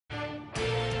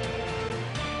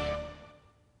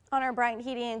On our Bryant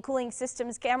Heating and Cooling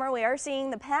Systems camera, we are seeing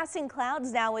the passing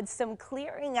clouds now with some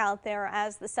clearing out there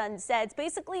as the sun sets.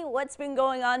 Basically, what's been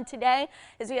going on today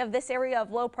is we have this area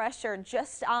of low pressure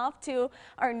just off to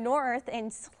our north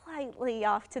and slightly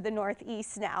off to the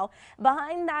northeast now.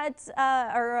 Behind that,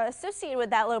 or associated with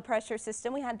that low pressure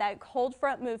system, we had that cold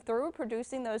front move through,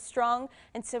 producing those strong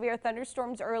and severe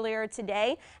thunderstorms earlier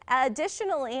today.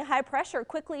 Additionally, high pressure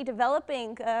quickly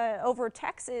developing over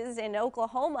Texas and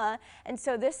Oklahoma, and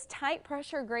so this tight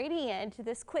pressure gradient,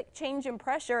 this quick change in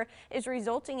pressure, is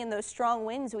resulting in those strong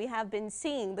winds we have been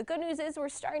seeing. The good news is we're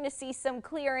starting to see some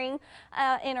clearing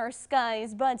in our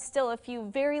skies, but still a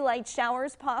few very light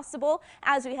showers possible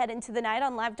as we head into the night.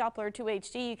 On Live Doppler 2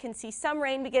 HD, you can see some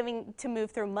rain beginning to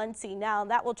move through Muncie now.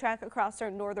 That will track across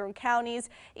our northern counties,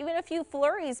 even a few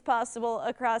flurries possible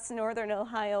across northern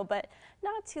Ohio, but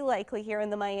not too likely here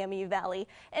in the Miami Valley.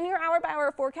 In your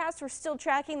hour-by-hour forecast, we're still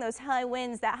tracking those high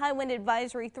winds. That high wind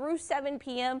advisory through 7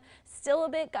 p.m. Still a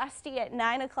bit gusty at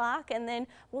 9 o'clock, and then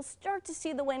we'll start to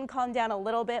see the wind calm down a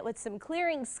little bit with some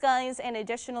clearing skies, and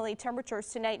additionally temperatures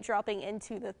tonight dropping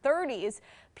into the 30s.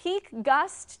 Peak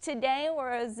gust today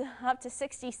was up to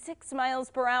 66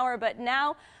 miles per hour, but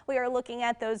now we are looking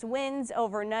at those winds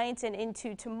overnight and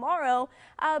into tomorrow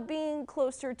being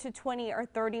closer to 20 or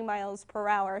 30 miles per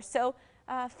hour. So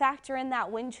factor in that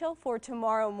wind chill for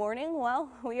tomorrow morning. Well,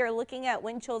 we are looking at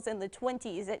wind chills in the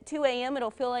 20s. At 2 a.m.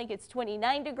 it'll feel like it's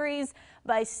 29 degrees.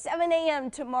 By 7 a.m.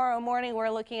 tomorrow morning, we're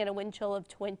looking at a wind chill of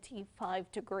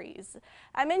 25 degrees.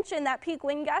 I mentioned that peak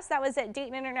wind gust that was at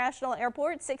Dayton International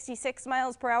Airport, 66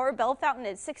 miles per hour. Bellefontaine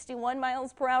at 61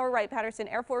 miles per hour. Wright-Patterson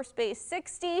Air Force Base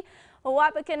 60.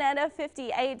 Wapakoneta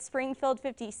 58, Springfield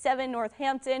 57,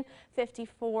 Northampton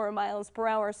 54 miles per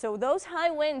hour. So those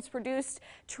high winds produced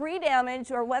tree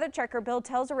damage. Our weather checker Bill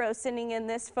Telzero sending in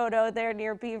this photo there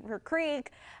near Beaver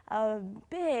Creek. A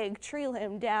big tree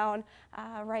limb down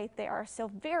right there.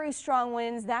 So very strong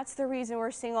winds. That's the reason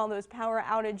we're seeing all those power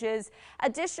outages.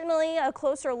 Additionally, a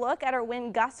closer look at our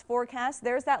wind gust forecast.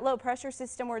 There's that low pressure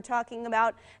system we're talking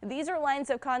about. These are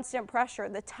lines of constant pressure.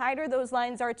 The tighter those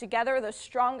lines are together, the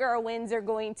stronger our winds are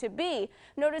going to be.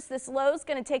 Notice this low is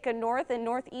going to take a north and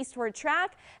northeastward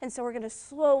track, and so we're going to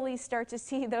slowly start to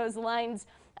see those lines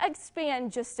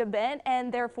expand just a bit,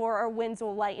 and therefore our winds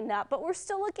will lighten up. But we're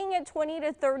still looking at 20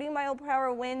 to 30 mile per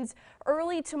hour winds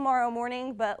early tomorrow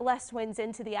morning, but less winds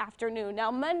into the afternoon. Now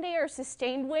Monday, our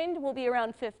sustained wind will be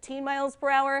around 15 miles per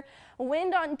hour.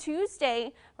 Wind on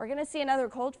Tuesday, we're going to see another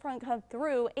cold front come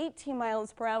through, 18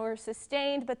 miles per hour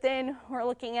sustained, but then we're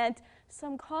looking at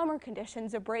some calmer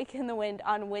conditions, a break in the wind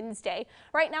on Wednesday.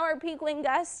 Right now, our peak wind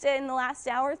gust in the last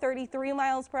hour, 33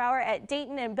 miles per hour at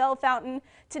Dayton and Bellefontaine.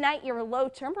 Tonight, your low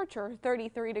temperature,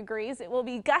 33 degrees. It will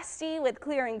be gusty with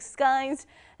clearing skies.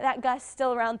 That gust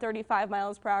still around 35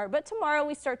 miles per hour. But tomorrow,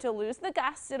 we start to lose the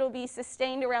gusts. It'll be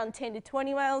sustained around 10 to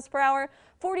 20 miles per hour.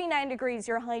 49 degrees,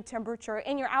 your high temperature.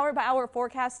 In your hour-by-hour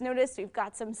forecast, notice we've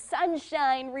got some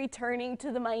sunshine returning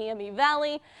to the Miami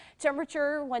Valley.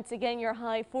 Temperature, once again, your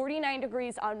high 49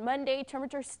 degrees on Monday.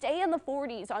 Temperatures stay in the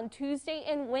 40s on Tuesday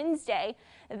and Wednesday.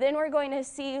 Then we're going to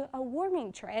see a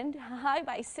warming trend, high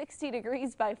by 60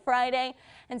 degrees by Friday.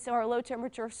 And so our low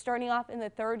temperature starting off in the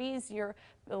 30s, your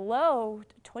low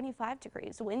 25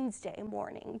 degrees Wednesday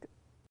morning.